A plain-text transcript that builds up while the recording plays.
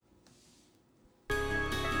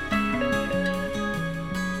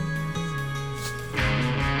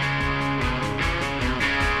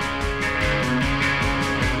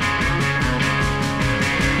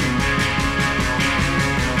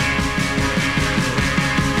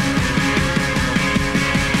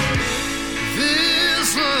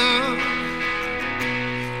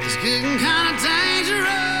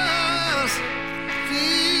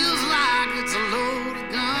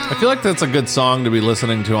feel like that's a good song to be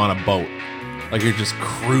listening to on a boat. Like you're just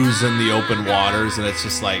cruising the open waters and it's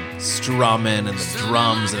just like strumming and the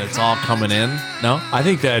drums and it's all coming in. No? I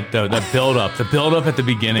think that the build up at the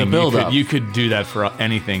beginning, you could do that for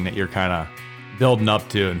anything that you're kind of building up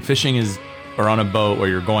to. And fishing or on a boat where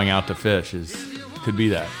you're going out to fish could be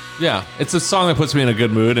that. Yeah, it's a song that puts me in a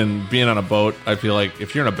good mood, and being on a boat, I feel like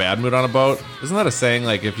if you're in a bad mood on a boat, isn't that a saying?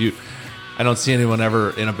 Like I don't see anyone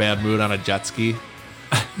ever in a bad mood on a jet ski.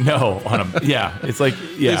 No, it's like,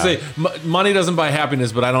 yeah. They say money doesn't buy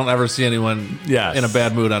happiness, but I don't ever see anyone in a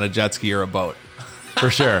bad mood on a jet ski or a boat. For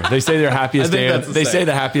sure. They say their happiest day. They say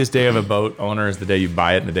the happiest day of a boat owner is the day you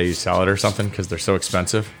buy it and the day you sell it or something because they're so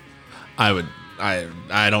expensive. I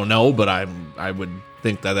don't know, but I would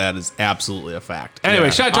think that is absolutely a fact. Anyway,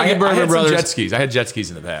 Shy Tucky Bourbon Bourbon Brothers. Jet skis. I had jet skis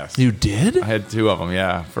in the past. You did? I had 2 of them,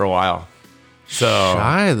 yeah, for a while. So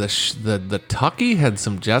Shy, the Tucky had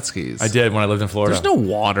some jet skis. I did when I lived in Florida. There's no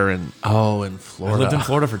water in Florida. I lived in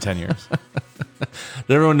Florida for 10 years. Did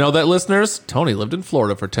everyone know that, listeners? Tony lived in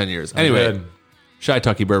Florida for 10 years. Anyway, Shy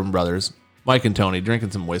Tucky Bourbon Brothers, Mike and Tony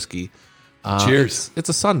drinking some whiskey. Cheers. It's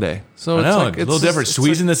a Sunday, so I know, it's a little different.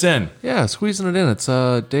 Squeezing this in. Yeah, squeezing it in. It's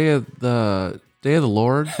a day of the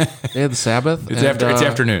Lord, day of the Sabbath. It's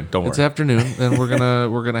afternoon. Don't worry. It's afternoon, and we're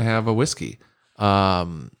gonna have a whiskey.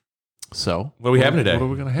 So what are we having today? What are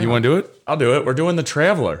we gonna have? You want to do it? I'll do it. We're doing the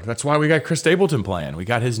Traveler. That's why we got Chris Stapleton playing. We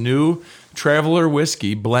got his new Traveler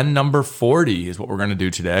whiskey, blend number 40 is what we're gonna do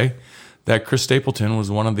today. That Chris Stapleton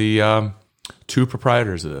was one of the 2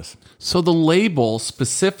 proprietors of this. So the label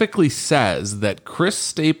specifically says that Chris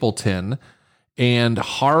Stapleton and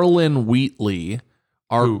Harlan Wheatley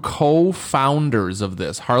are co-founders of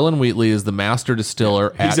this. Harlan Wheatley is the master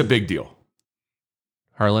distiller. He's a big deal.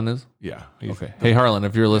 Harlan is? Yeah. Okay. Hey, Harlan,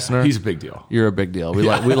 if you're a listener, he's a big deal. You're a big deal. We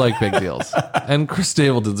like big deals. And Chris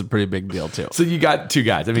Stapleton's a pretty big deal too. So you got 2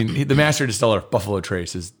 guys. I mean, the master distiller of Buffalo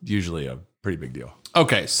Trace is usually a pretty big deal.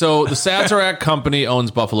 Okay, so the Sazerac Company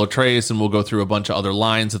owns Buffalo Trace, and we'll go through a bunch of other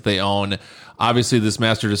lines that they own. Obviously, this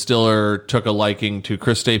master distiller took a liking to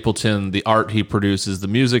Chris Stapleton, the art he produces, the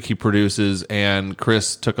music he produces, and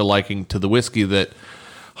Chris took a liking to the whiskey that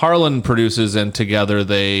Harlan produces, and together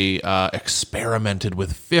they experimented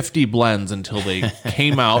with 50 blends until they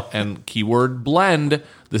came out, and keyword blend,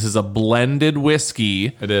 this is a blended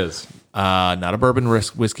whiskey. It is. Not a bourbon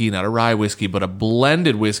whiskey, not a rye whiskey, but a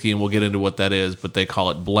blended whiskey, and we'll get into what that is, but they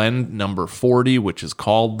call it blend number 40, which is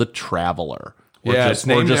called the Traveler. It's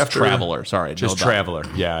named after Traveler. Sorry, just Traveler.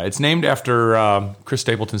 Yeah, it's named after Chris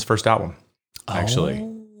Stapleton's first album, actually.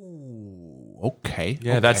 Okay.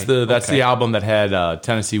 Yeah, that's the album that had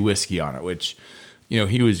Tennessee Whiskey on it, which,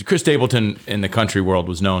 Chris Stapleton in the country world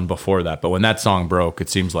was known before that, but when that song broke, it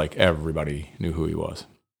seems like everybody knew who he was.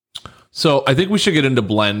 So I think we should get into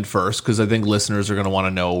blend first, because I think listeners are going to want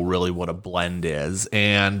to know really what a blend is.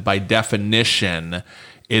 And by definition,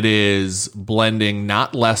 it is blending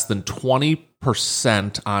not less than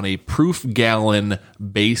 20% on a proof gallon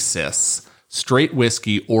basis, straight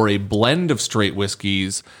whiskey or a blend of straight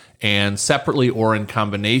whiskeys, and separately or in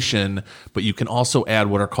combination. But you can also add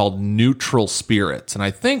what are called neutral spirits. And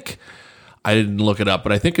I think, I didn't look it up,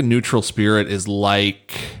 but I think a neutral spirit is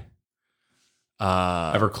like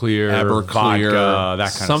Everclear, vodka, that kind of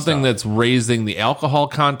something stuff. That's raising the alcohol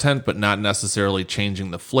content, but not necessarily changing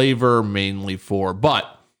the flavor, mainly for.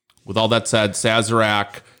 But with all that said,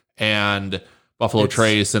 Sazerac and Buffalo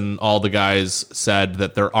Trace and all the guys said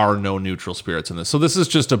that there are no neutral spirits in this. So this is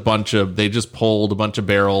just they just pulled a bunch of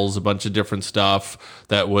barrels, a bunch of different stuff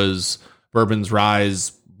that was bourbons, ryes,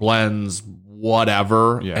 blends,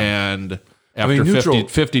 whatever. Yeah. And after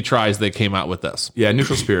 50 tries, they came out with this. Yeah,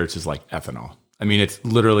 neutral spirits is like ethanol. I mean, it's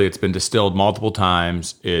been distilled multiple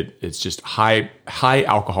times. It's just high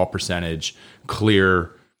alcohol percentage,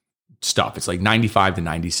 clear stuff. It's like 95 to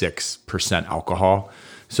 96% alcohol.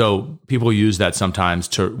 So people use that sometimes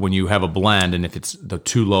when you have a blend, and if it's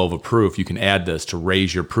too low of a proof, you can add this to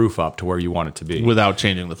raise your proof up to where you want it to be. Without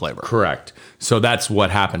changing the flavor. Correct. So that's what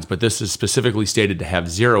happens. But this is specifically stated to have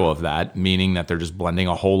 0 of that, meaning that they're just blending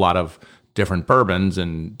a whole lot of different bourbons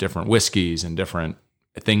and different whiskeys and different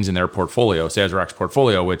things in their portfolio, Sazerac's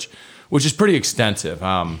portfolio, which is pretty extensive.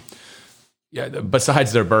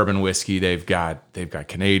 Besides their bourbon whiskey, they've got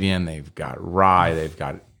Canadian, they've got rye, they've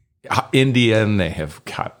got Indian, they have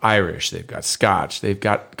got Irish, they've got Scotch, they've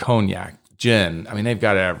got cognac, gin. I mean, they've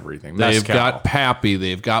got everything. They've got Pappy,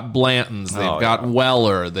 they've got Blanton's, they've got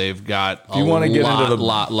Weller, they've got if you want to get into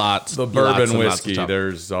the bourbon whiskey,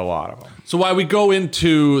 there's a lot of them. So why we go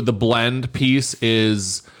into the blend piece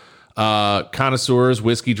is connoisseurs,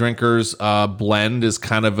 whiskey drinkers, blend is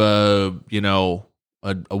kind of a,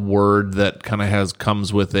 a word that kind of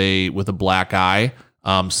comes with a black eye.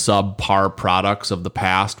 Subpar products of the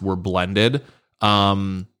past were blended.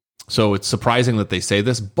 So it's surprising that they say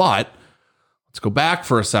this, but let's go back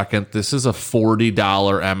for a second. This is a $40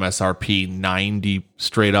 MSRP, 90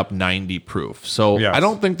 straight up 90 proof. So Yes. I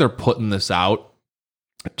don't think they're putting this out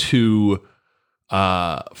to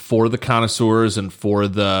for the connoisseurs and for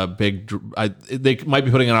the they might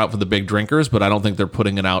be putting it out for the big drinkers, but I don't think they're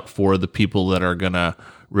putting it out for the people that are gonna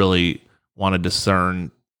really want to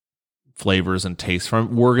discern flavors and taste from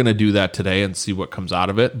it. We're gonna do that today and see what comes out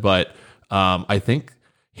of it. But I think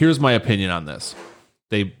here's my opinion on this.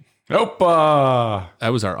 Opa! That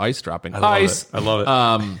was our ice dropping. I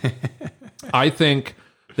love it. I think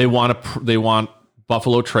they want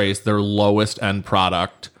Buffalo Trace, their lowest end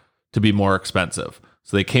product, to be more expensive.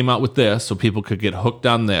 So they came out with this so people could get hooked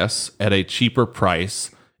on this at a cheaper price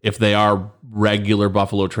if they are regular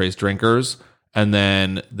Buffalo Trace drinkers. And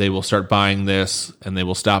then they will start buying this and they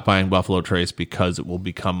will stop buying Buffalo Trace because it will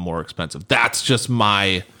become more expensive. That's just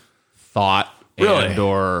my thought. Really? And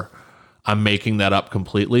or I'm making that up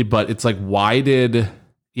completely. But it's like,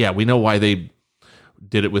 we know why they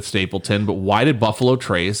did it with Stapleton, but why did Buffalo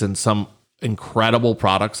Trace and some incredible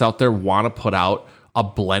products out there want to put out a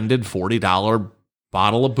blended $40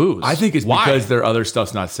 bottle of booze? I think it's Why? because their other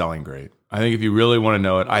stuff's not selling great. I think if you really want to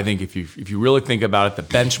know it, I think if you really think about it,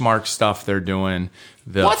 the benchmark stuff they're doing,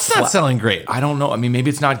 What's not selling great? I don't know. I mean, maybe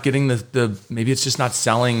it's not getting maybe it's just not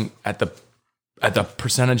selling at the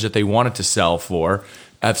percentage that they want it to sell for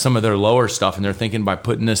at some of their lower stuff, and they're thinking by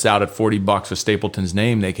putting this out at $40 with Stapleton's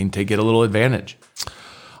name, they can get a little advantage.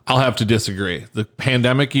 I'll have to disagree. The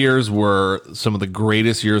pandemic years were some of the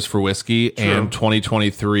greatest years for whiskey, and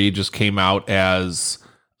 2023 just came out as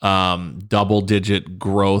double-digit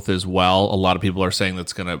growth as well. A lot of people are saying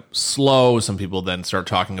that's going to slow. Some people then start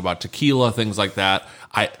talking about tequila, things like that.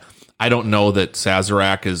 I don't know that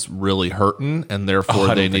Sazerac is really hurting, and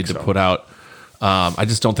therefore they need to put out. I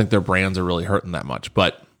just don't think their brands are really hurting that much.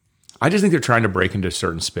 But I just think they're trying to break into a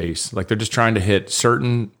certain space. Like they're just trying to hit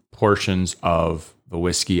certain portions of the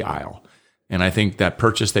whiskey aisle. And I think that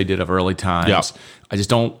purchase they did of Early Times, I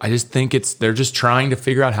just think they're just trying to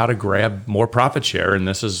figure out how to grab more profit share. And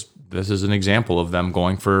this is an example of them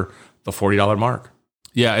going for the $40 mark.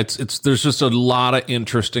 yeah, there's just a lot of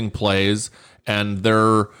interesting plays, and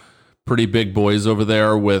they're pretty big boys over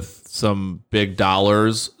there with some big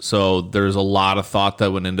dollars. So there's a lot of thought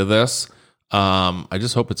that went into this. I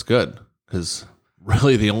just hope it's good, because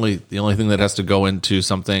really the only thing that has to go into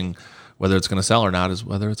something, whether it's going to sell or not, is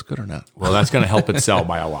whether it's good or not. Well, that's going to help it sell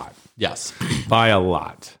by a lot. Yes. By a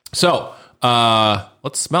lot. So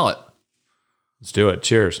let's smell it. Let's do it.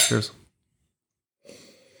 Cheers. Cheers.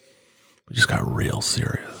 We just got real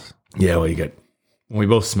serious. Yeah, well, when we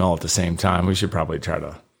both smell at the same time, we should probably try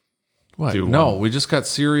to What? do No, one. we just got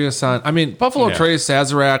serious on. I mean, Buffalo Yeah. Trace,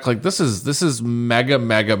 Sazerac, like this is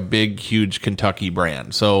mega big, huge Kentucky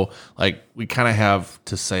brand. So like we kind of have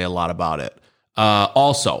to say a lot about it.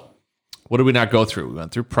 Also, what did we not go through? We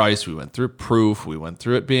went through price, we went through proof, we went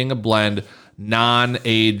through it being a blend,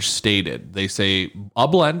 non-age stated. They say a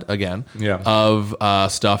blend again of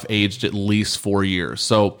stuff aged at least 4 years.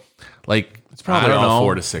 So like It's probably I don't all know.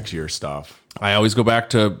 4 to 6 year stuff. I always go back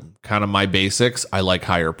to kind of my basics. I like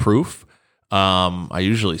higher proof. I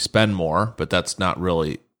usually spend more, but that's not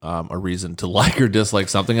really a reason to like or dislike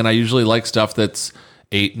something. And I usually like stuff that's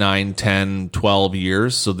 8, 9, 10, 12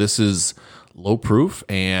 years. So this is low proof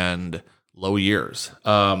and low years.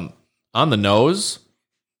 On the nose,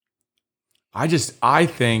 I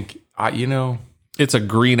think it's a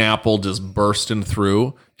green apple just bursting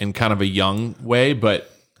through in kind of a young way,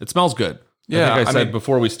 but it smells good. Yeah, I think I I said mean-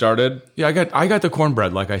 before we started. yeah, I got the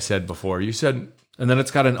cornbread like I said before. You said And then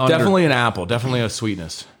it's got an definitely an apple, definitely a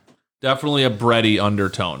sweetness. definitely a bready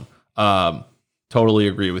undertone. Totally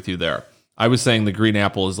agree with you there. I was saying the green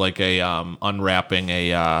apple is like a unwrapping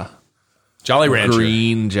a Jolly Rancher.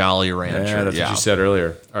 green Jolly Rancher. Yeah, that's what you said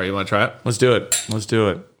earlier. All right, you want to try it? Let's do it. What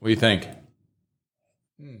do you think?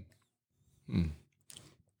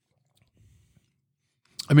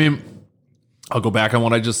 I mean, I'll go back on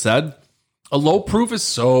what I just said. A low proof is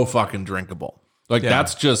so fucking drinkable. Like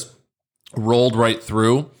that's just rolled right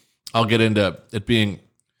through. I'll get into it being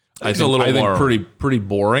I think more- pretty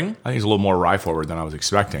boring. I think it's a little more rye forward than I was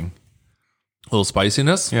expecting. A little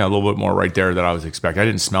spiciness. Yeah, a little bit more right there than I was expecting. I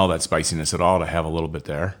didn't smell that spiciness at all to have a little bit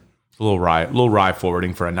there. A little rye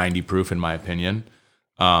forwarding for a 90 proof, in my opinion.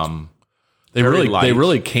 They very really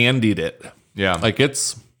light. candied it. Yeah, Like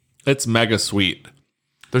it's mega sweet.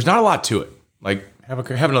 there's not a lot to it. Like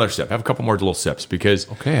Have another sip. Have a couple more little sips because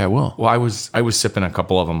Okay, I will. well, I was sipping a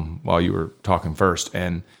couple of them while you were talking first,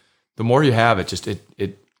 and the more you have, it's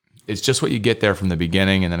just what you get there from the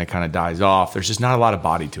beginning, and then it kind of dies off. There's just not a lot of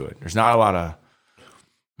body to it. There's not a lot of.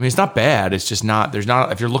 I mean, it's not bad. It's just not. There's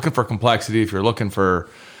not. If you're looking for complexity, if you're looking for,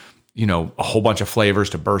 a whole bunch of flavors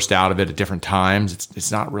to burst out of it at different times,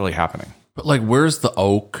 it's not really happening. But like, where's the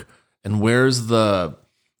oak and where's the?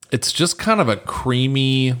 It's just kind of a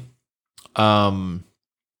creamy, kind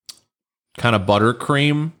of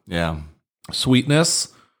buttercream Yeah. sweetness.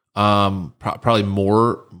 Probably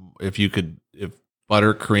more if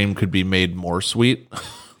buttercream could be made more sweet.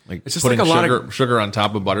 Like It's just putting like a lot of sugar on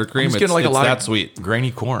top of buttercream. I'm just getting like a lot that of sweet.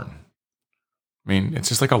 grainy corn. I mean, it's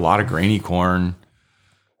just like a lot of grainy corn.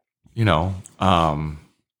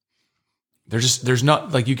 There's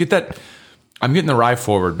not like you get that. I'm getting the rye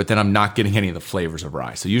forward, but then I'm not getting any of the flavors of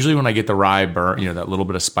rye. So usually when I get the rye burn, that little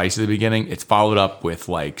bit of spice at the beginning, it's followed up with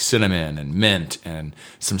like cinnamon and mint and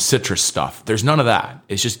some citrus stuff. There's none of that.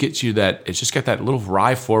 It just gets you that. It's just got that little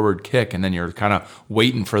rye forward kick, and then you're kind of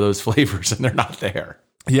waiting for those flavors, and they're not there.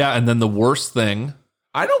 Yeah, and then the worst thing.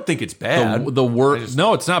 I don't think it's bad. The worst.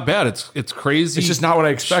 No, it's not bad. It's crazy. It's just not what I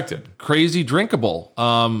expected. Crazy drinkable.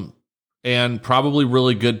 And probably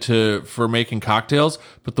really good for making cocktails.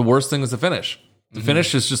 But the worst thing is the finish. The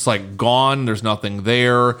finish is just like gone. There's nothing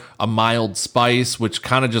there. A mild spice, which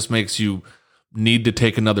kind of just makes you need to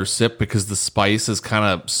take another sip because the spice is kind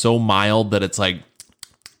of so mild that it's like,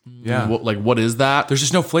 Yeah. what is that? There's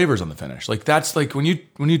just no flavors on the finish. Like that's like when you.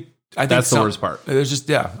 I think That's the worst part. There's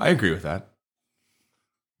just I agree with that.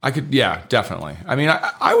 Definitely. I mean,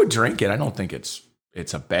 I would drink it. I don't think it's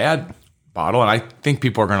a bad bottle, and I think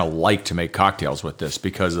people are going to like to make cocktails with this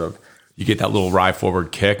because of you get that little rye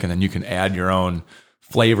forward kick, and then you can add your own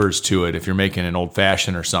flavors to it. If you're making an old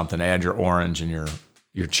fashioned or something, add your orange and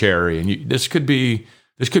your cherry, and this could be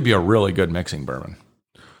a really good mixing bourbon.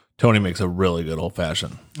 Tony makes a really good old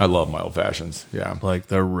fashioned. I love my old fashions. Yeah, Like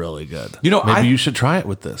they're really good. Maybe you should try it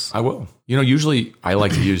with this. I will. Usually I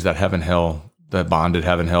like to use that Heaven Hill, the bonded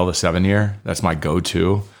Heaven Hill, the 7-year. That's my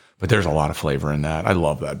go-to. But there's a lot of flavor in that. I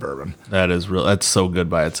love that bourbon. That is real. That's so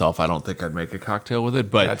good by itself. I don't think I'd make a cocktail with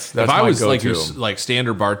it. But That's if I my was like go-to. your like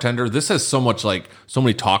standard bartender, this has so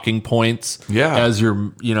many talking points. Yeah. As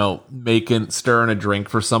you're stirring a drink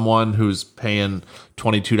for someone who's paying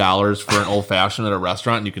 $22 for an old fashioned at a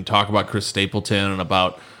restaurant, and you can talk about Chris Stapleton and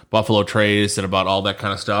about Buffalo Trace and about all that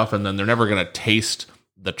kind of stuff, and then they're never going to taste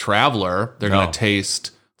the Traveler. They're going to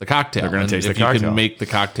taste the cocktail. They're going to taste the if cocktail. you can make the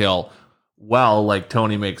cocktail well, like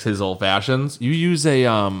Tony makes his old fashions, you use a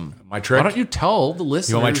My trick? Why don't you tell the listeners?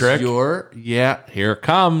 You want my trick? Here it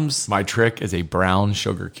comes. My trick is a brown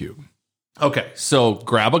sugar cube. Okay, so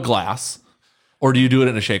grab a glass, or do you do it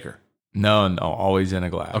in a shaker? No, always in a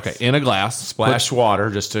glass. Okay, in a glass, Splash water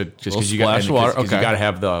just because you got water. you got to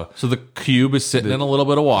have the So the cube is sitting in a little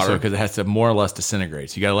bit of water. because it has to more or less disintegrate.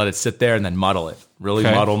 So you got to let it sit there and then muddle it. Really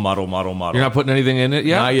Okay. muddle. You're not putting anything in it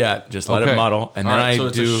yet? Not yet. Just let it muddle, and All then right, I so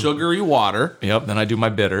do. it's a sugary water. Yep. Then I do my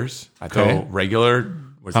bitters. I Okay. go regular.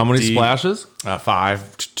 How many splashes?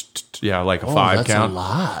 5. Yeah, like a 5 that's count. a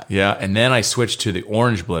lot. Yeah, and then I switch to the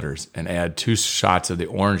orange bitters and add 2 shots of the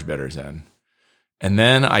orange bitters in. And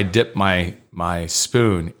then I dip my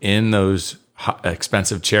spoon in those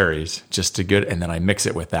expensive cherries just to good, and then I mix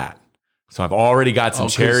it with that. So I've already got some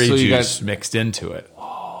cherry so you juice mixed into it.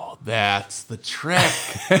 That's the trick.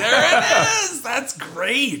 There it is. That's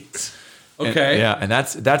great. Okay. Yeah, and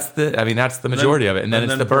that's the majority of it. And then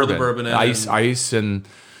it's the pour bourbon. the bourbon in ice and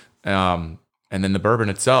then the bourbon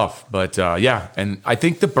itself. But and I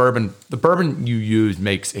think the bourbon you use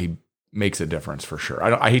makes a difference for sure.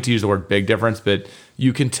 I hate to use the word big difference, but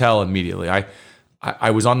you can tell immediately.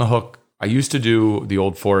 I was on the hook. I used to do the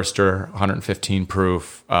Old Forester 115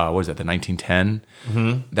 proof. What is that? The 1910.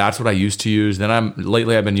 Mm-hmm. That's what I used to use. Then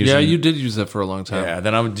lately I've been using. Yeah, you did use that for a long time. Yeah.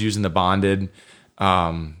 Then I was using the bonded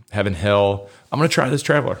Heaven Hill. I'm gonna try this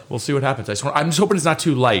Traveler. We'll see what happens. I'm just hoping it's not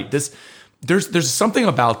too light. There's something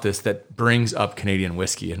about this that brings up Canadian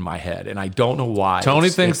whiskey in my head, and I don't know why. Tony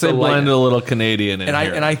thinks they blended a little Canadian in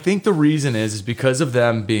here. And I think the reason is because of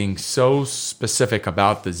them being so specific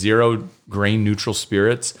about the 0 grain neutral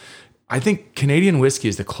spirits. I think Canadian whiskey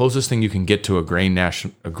is the closest thing you can get to a grain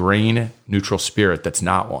neutral spirit that's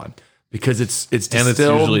not one, because it's distilled, and it's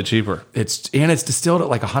usually cheaper. It's distilled at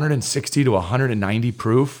like 160 to 190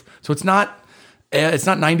 proof, so it's not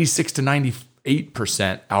 96 to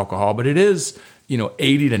 98% alcohol, but it is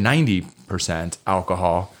 80 to 90%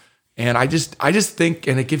 alcohol. And I just think,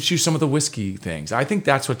 and it gives you some of the whiskey things. I think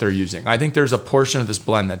that's what they're using. I think there's a portion of this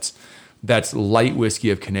blend that's that's light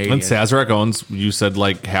whiskey of Canadian. And Sazerac owns, you said,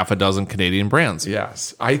 like half a dozen Canadian brands.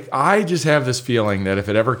 Yes. I just have this feeling that if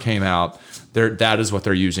it ever came out, that is what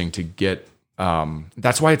they're using to get.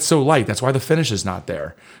 That's why it's so light. That's why the finish is not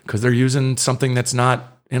there, because they're using something that's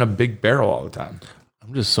not in a big barrel all the time.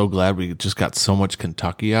 I'm just so glad we just got so much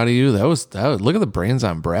Kentucky out of you. That was look at the brains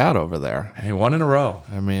on Brad over there. Hey, 1 in a row.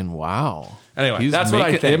 I mean, wow. Anyway, that's what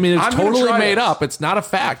I think. I mean, it's I'm gonna totally try made this. up. It's not a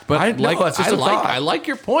fact, but I like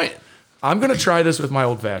your point. I'm going to try this with my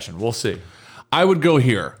old fashioned. We'll see. I would go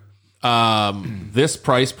here. This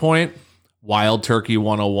price point, Wild Turkey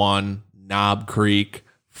 101, Knob Creek,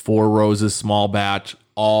 Four Roses small batch,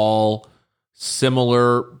 all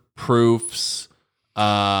similar proofs.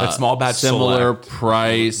 That small batch similar select.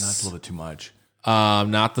 price. That's a little bit too much.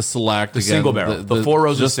 Not the select. The single barrel. The Four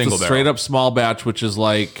Roses just single the barrel. straight up small batch, which is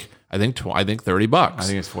like I think $30. I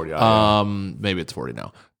think it's 40. Maybe it's 40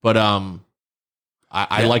 now, but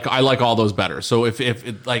I like all those better. So if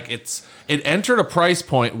it like it entered a price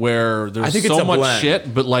point where there's so much blend.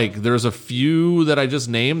 shit, but like there's a few that I just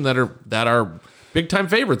named that are big time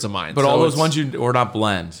favorites of mine. But so all those ones are not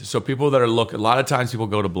blends. So people that are a lot of times people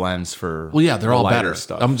go to blends for. Well, yeah, they're all lighter better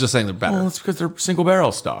stuff. I'm just saying they're better. Well, it's because they're single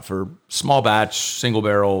barrel stuff or small batch, single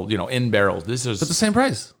barrel, in barrels. This is But the same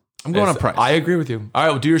price. I'm going on price. I agree with you. All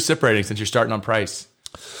right, well, do your sip rating since you're starting on price.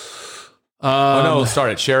 No,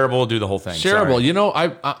 start it. Shareable, do the whole thing. Shareable.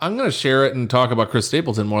 Sorry. I'm going to share it and talk about Chris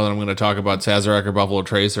Stapleton more than I'm going to talk about Sazerac or Buffalo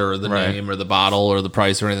Tracer or the name or the bottle or the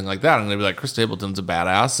price or anything like that. I'm going to be like, Chris Stapleton's a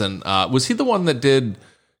badass. And was he the one that did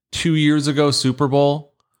 2 years ago Super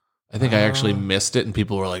Bowl? I think I actually missed it, and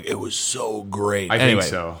people were like, it was so great. I think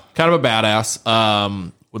so. Kind of a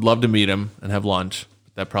badass. Would love to meet him and have lunch.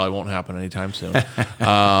 That probably won't happen anytime soon.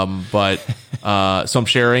 So I'm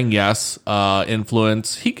sharing, yes.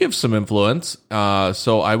 Influence. He gives some influence.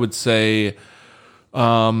 So I would say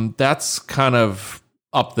that's kind of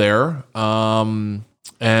up there.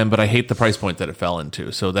 But I hate the price point that it fell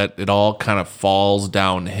into. So that it all kind of falls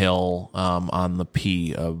downhill on the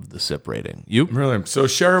P of the sip rating. You? Really? So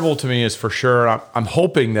shareable to me is for sure. I'm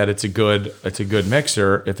hoping that it's a good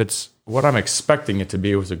mixer. If it's what I'm expecting it to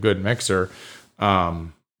be, was a good mixer.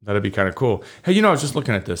 That'd be kind of cool. Hey, I was just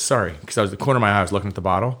looking at this. Sorry, because I was the corner of my eye. I was looking at the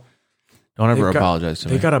bottle. Don't ever apologize to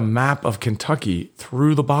me. They got a map of Kentucky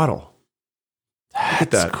through the bottle.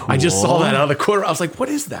 That's cool. I just saw that out of the corner. I was like, what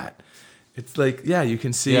is that? It's like, you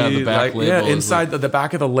can see the back label inside the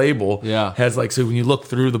back of the label has so when you look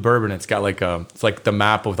through the bourbon, it's got it's like the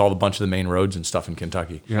map with all the bunch of the main roads and stuff in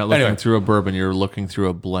Kentucky. You're not looking through a bourbon, you're looking through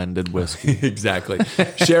a blended whiskey. Exactly.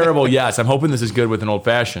 Shareable, yes. I'm hoping this is good with an old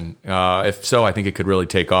fashioned. If so, I think it could really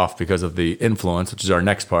take off because of the influence, which is our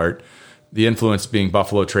next part. The influence being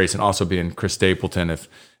Buffalo Trace and also being Chris Stapleton. If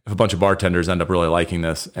a bunch of bartenders end up really liking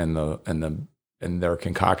this and their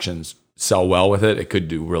concoctions sell well with it, it could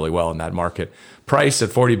do really well in that market. Price at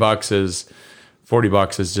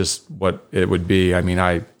 $40 is just what it would be. I mean,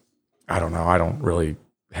 I don't know. I don't really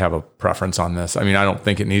have a preference on this. I mean, I don't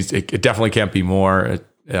think it definitely can't be more.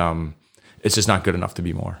 It's just not good enough to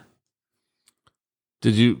be more.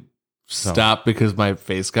 Did you stop because my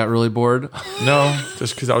face got really bored? No,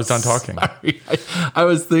 just because I was done talking. Sorry. I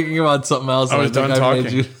was thinking about something else. I was done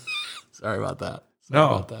talking. Sorry about that.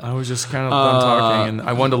 No, I was just kind of done talking, and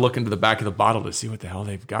I wanted to look into the back of the bottle to see what the hell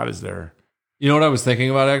they've got. Is there? You know what I was thinking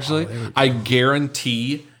about, actually? I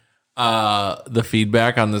guarantee the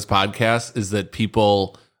feedback on this podcast is that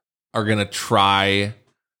people are going to try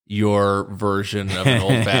your version of an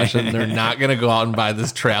old fashioned. They're not going to go out and buy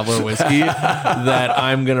this Traveler whiskey that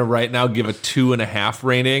I'm going to right now give a 2.5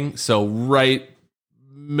 rating. So right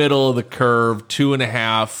middle of the curve,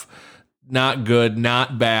 2.5. Not good,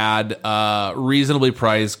 not bad, reasonably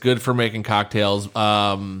priced, good for making cocktails.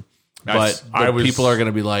 But people are going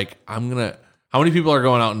to be like, how many people are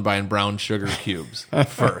going out and buying brown sugar cubes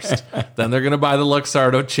first? Then they're going to buy the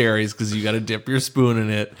Luxardo cherries because you got to dip your spoon in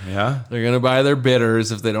it. Yeah. They're going to buy their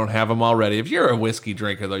bitters if they don't have them already. If you're a whiskey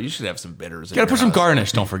drinker, though, you should have some bitters. You got to put some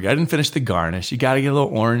garnish. Don't forget. I didn't finish the garnish. You got to get a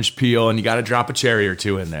little orange peel and you got to drop a cherry or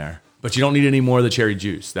two in there. But you don't need any more of the cherry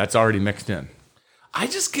juice. That's already mixed in. I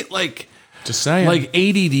just get just saying.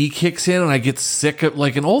 ADD kicks in and I get sick of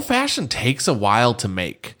an old fashioned takes a while to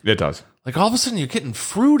make. It does. All of a sudden you're getting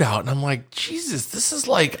fruit out and I'm like, Jesus, this is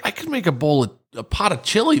I could make a pot of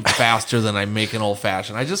chili faster than I make an old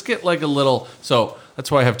fashioned. I just get a little, so that's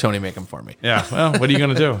why I have Tony make them for me. Yeah. Well, what are you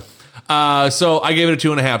going to do? So I gave it a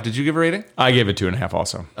 2.5. Did you give a rating? I gave it 2.5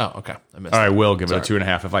 also. Oh, okay. I missed I will give it a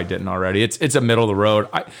 2.5 if I didn't already. It's a middle of the road.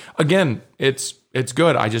 It's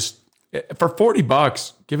good. I just, for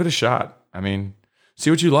 $40, give it a shot. I mean, See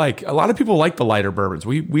what you like. A lot of people like the lighter bourbons.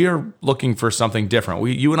 We are looking for something different.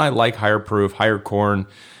 You and I like higher proof, higher corn.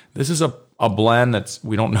 This is a blend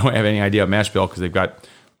we don't have any idea of mash bill because they've got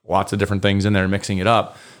lots of different things in there mixing it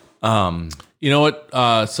up. You know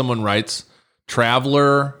what? Someone writes,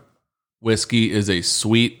 Traveler whiskey is a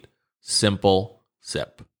sweet, simple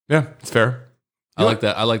sip. Yeah, it's fair. I like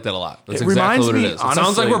that. I like that a lot. That's It exactly reminds what it me, is. It sounds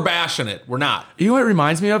honestly- like we're bashing it. We're not. You know what it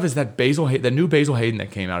reminds me of is that the new Basil Hayden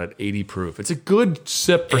that came out at 80 proof. It's a good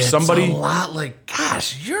sip for somebody. It's a lot like,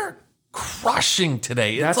 gosh, you're crushing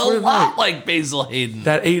today. It's That's a what it's lot like Basil Hayden.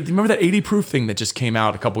 Remember that 80 proof thing that just came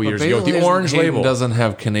out a couple years ago? Basil The orange Hayden label. doesn't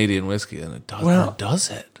have Canadian whiskey in it. Does, Well-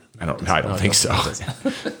 does it? I don't think so.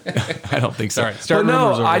 I don't think so. Sorry, start But rumors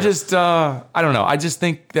no, over I here. just I don't know. I just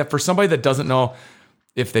think that for somebody that doesn't know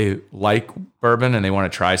if they like bourbon and they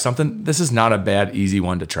want to try something, this is not a bad, easy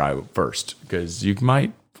one to try first because you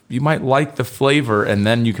might like the flavor and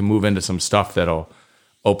then you can move into some stuff that'll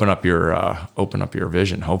open up your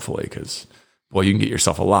vision, hopefully, because you can get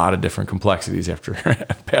yourself a lot of different complexities after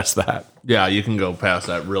past that. Yeah, you can go past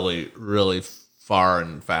that really, really far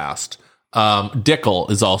and fast. Dickel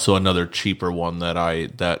is also another cheaper one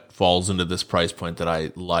that falls into this price point that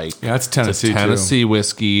I like. Yeah, that's Tennessee, It's a Tennessee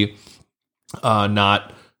whiskey.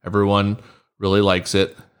 Not everyone really likes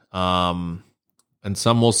it. And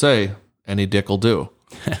some will say any dick will do.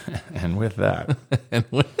 And with that, And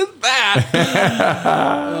with that,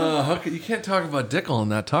 you can't talk about Dickel and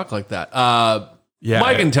not talk like that. yeah,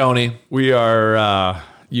 Mike and Tony. we are.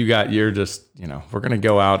 You're just. We're gonna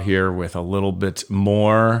go out here with a little bit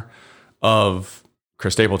more of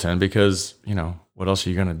Chris Stapleton because what else are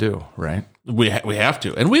you gonna do, right? We have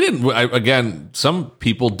to, and we didn't. Again, some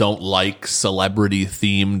people don't like celebrity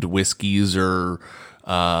themed whiskeys or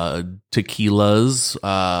tequilas.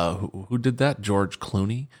 Who did that? George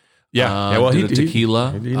Clooney. Well, did a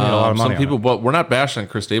tequila. He made a lot of money Some on people, it. but we're not bashing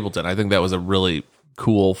Chris Stapleton. I think that was a really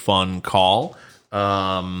cool, fun call.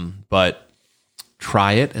 But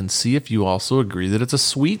try it and see if you also agree that it's a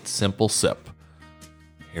sweet, simple sip.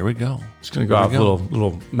 Here we go. Just gonna go out with a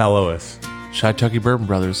little mellowest. Shy Tucky Bourbon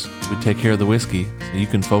Brothers, we take care of the whiskey so you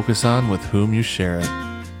can focus on with whom you share it.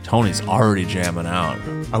 Tony's already jamming out.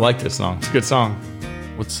 I like this song. It's a good song.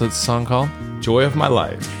 What's that song called? Joy of My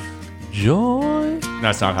Life. Joy.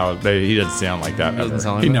 That's not how he doesn't sound like that. doesn't ever.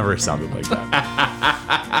 sound like he that? never sounded like that.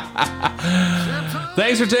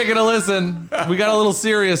 Thanks for taking a listen. We got a little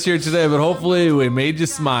serious here today, but hopefully we made you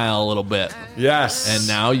smile a little bit. Yes. And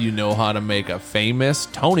now you know how to make a famous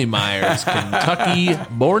Tony Myers, Kentucky,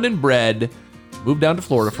 born and bred. Moved down to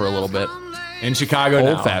Florida for a little bit. in Chicago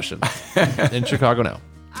now. Old fashioned. In Chicago now.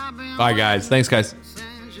 Bye, guys. Thanks, guys.